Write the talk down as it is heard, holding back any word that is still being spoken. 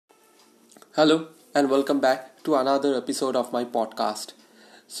Hello and welcome back to another episode of my podcast.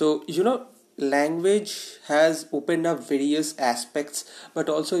 Language has opened up various aspects, but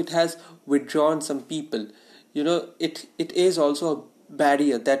also it has withdrawn some people. It is also a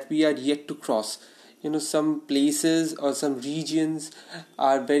barrier that we are yet to cross. Some places or some regions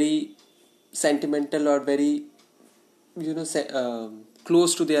are very sentimental or very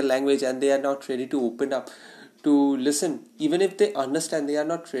close to their language, and they are not ready to open up to listen. Even if they understand, they are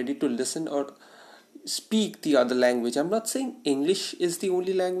not ready to listen or speak the other language. I'm not saying English is the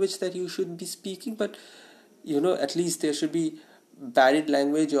only language that you should be speaking, but at least there should be varied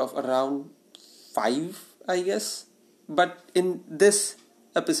language of around five, I guess. But in this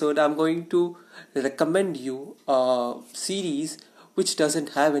episode, I'm going to recommend you a series which doesn't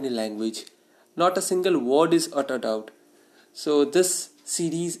have any language. Not a single word is uttered out. So this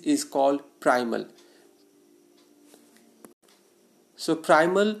series is called Primal. So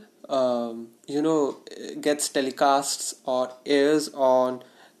Primal, gets telecasts or airs on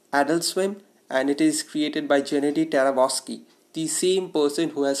Adult Swim, and it is created by Gennady Tartakovsky, the same person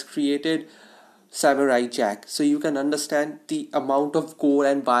who has created Samurai Jack. So you can understand the amount of gore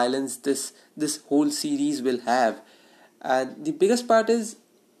and violence this whole series will have. And the biggest part is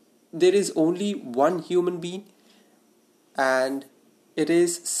there is only one human being, and it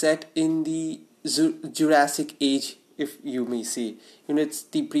is set in the Jurassic Age, if you may say. It's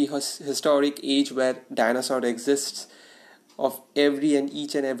the prehistoric age where dinosaur exists of every and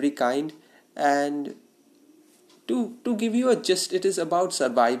each and every kind. And to give you a gist, it is about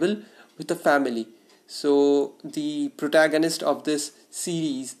survival with a family. So the protagonist of this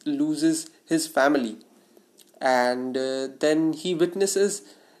series loses his family, and then he witnesses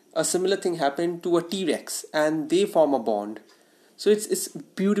a similar thing happen to a T-Rex, and they form a bond. So it's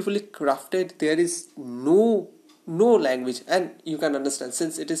beautifully crafted. There is no language, and you can understand,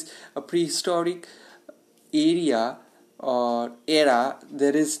 since it is a prehistoric area or era,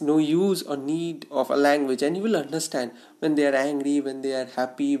 there is no use or need of a language, and you will understand when they are angry, when they are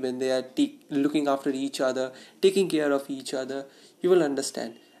happy, when they are looking after each other, taking care of each other. You will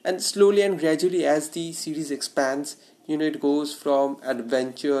understand. And slowly and gradually, as the series expands, it goes from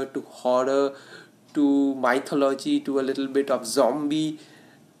adventure to horror to mythology to a little bit of zombie.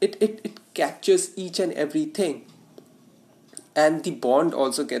 It captures each and everything, and the bond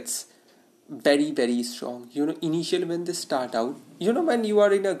also gets very very strong. Initially when they start out, when you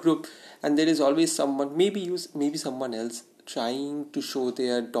are in a group, and there is always someone, maybe someone else, trying to show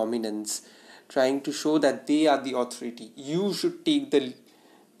their dominance, trying to show that they are the authority. You should take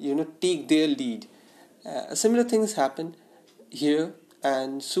their lead. Similar things happen here,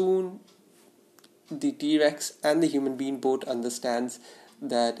 and soon the T-Rex and the human being both understands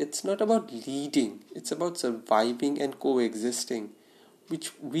that it's not about leading, it's about surviving and coexisting,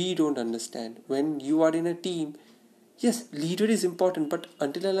 which we don't understand. When you are in a team, yes, leader is important, but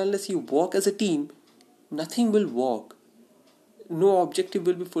until and unless you work as a team, nothing will work. No objective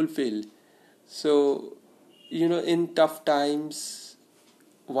will be fulfilled. So, in tough times,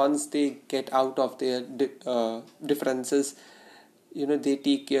 once they get out of their differences, they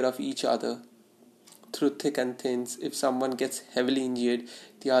take care of each other through thick and thin. If someone gets heavily injured,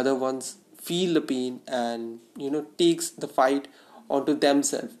 the other ones feel the pain and takes the fight onto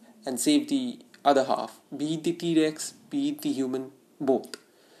themselves and save the other half, be it the T-Rex, be it the human, both.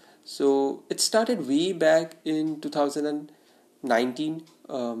 So it started way back in 2019,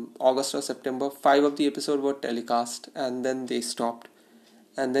 August or September. 5 of the episode were telecast, and then they stopped,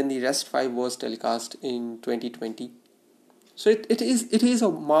 and then the rest 5 was telecast in 2020. So it is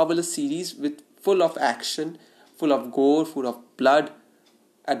a marvelous series with full of action, full of gore, full of blood,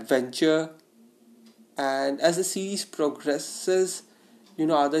 adventure. And as the series progresses,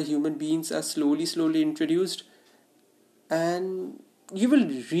 other human beings are slowly introduced, and you will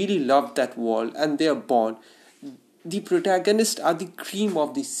really love that world and their bond. The protagonists are the cream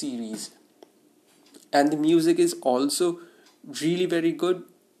of the series, and the music is also really very good.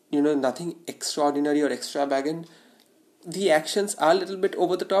 Nothing extraordinary or extravagant. The actions are a little bit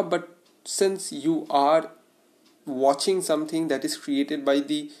over the top, but since you are watching something that is created by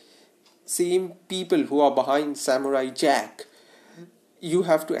the same people who are behind Samurai Jack, you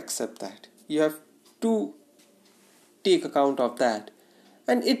have to accept that. You have to take account of that.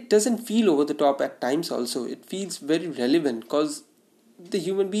 And it doesn't feel over the top at times also. It feels very relevant because the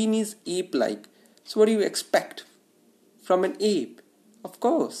human being is ape-like. So what do you expect from an ape? Of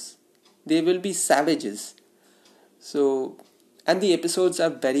course, they will be savages. So, and the episodes are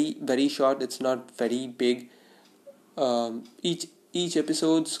very very short. It's not very big. Each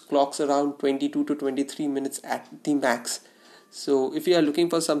episode clocks around 22 to 23 minutes at the max. So if you are looking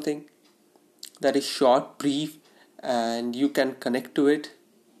for something that is short, brief, and you can connect to it,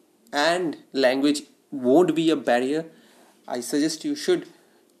 and language won't be a barrier. I suggest you should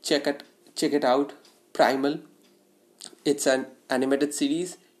check it out. Primal. It's an animated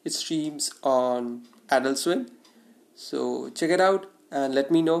series. It streams on Adult Swim. So check it out and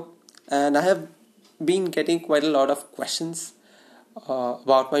let me know. And I have been getting quite a lot of questions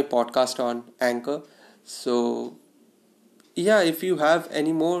about my podcast on Anchor. So yeah, if you have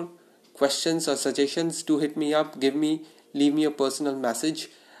any more questions or suggestions, do hit me up. Leave me a personal message.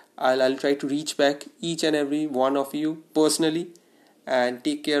 I'll try to reach back each and every one of you personally and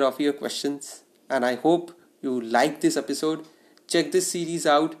take care of your questions. And I hope you like this episode. Check this series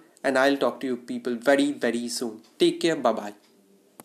out, and I'll talk to you people very, very soon. Take care. Bye bye.